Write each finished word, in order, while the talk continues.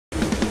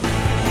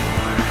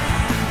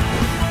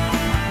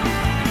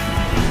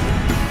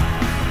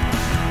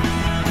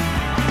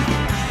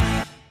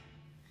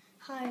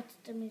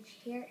Dmitri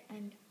here,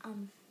 and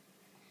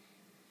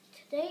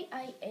today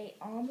I ate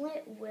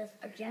omelet with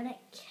organic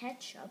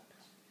ketchup,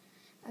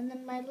 and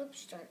then my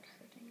lips started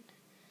hurting.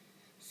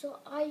 So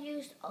I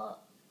used a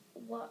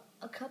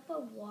cup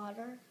of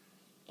water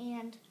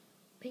and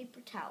paper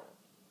towel,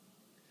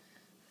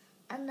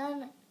 and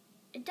then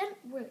it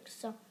didn't work.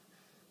 So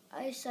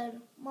I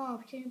said,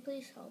 "Mom, can you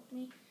please help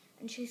me?"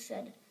 And she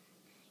said,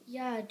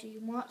 "Yeah, do you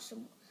want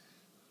some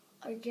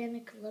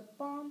organic lip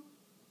balm?"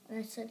 And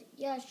I said,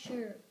 "Yeah,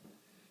 sure."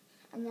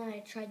 And then I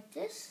tried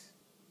this,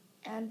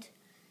 and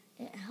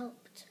it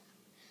helped.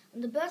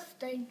 And the best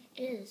thing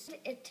is,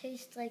 it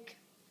tastes like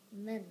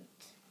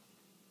mint.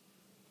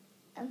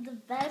 And the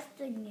best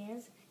thing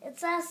is,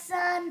 it's a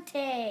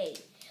Sunday.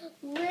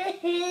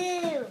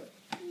 Woohoo!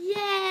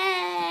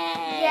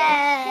 Yay!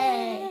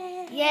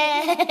 Yay!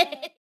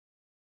 Yay!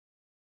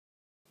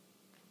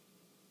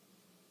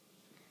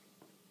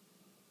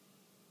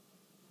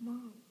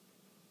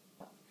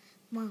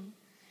 Mom,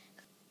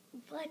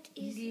 what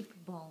is lip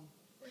balm?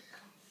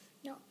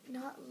 No,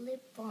 not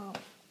lip balm.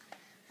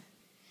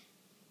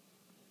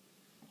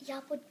 Yeah,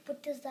 but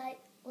what does that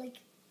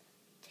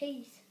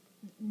taste?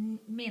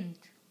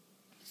 Mint.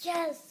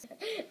 Yes,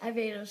 I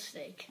made a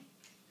mistake.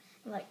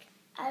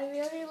 I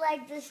really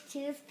like this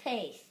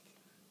toothpaste,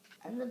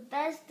 and the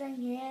best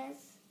thing is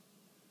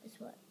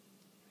what?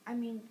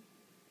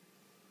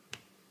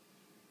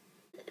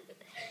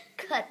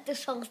 Cut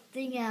this whole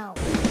thing out.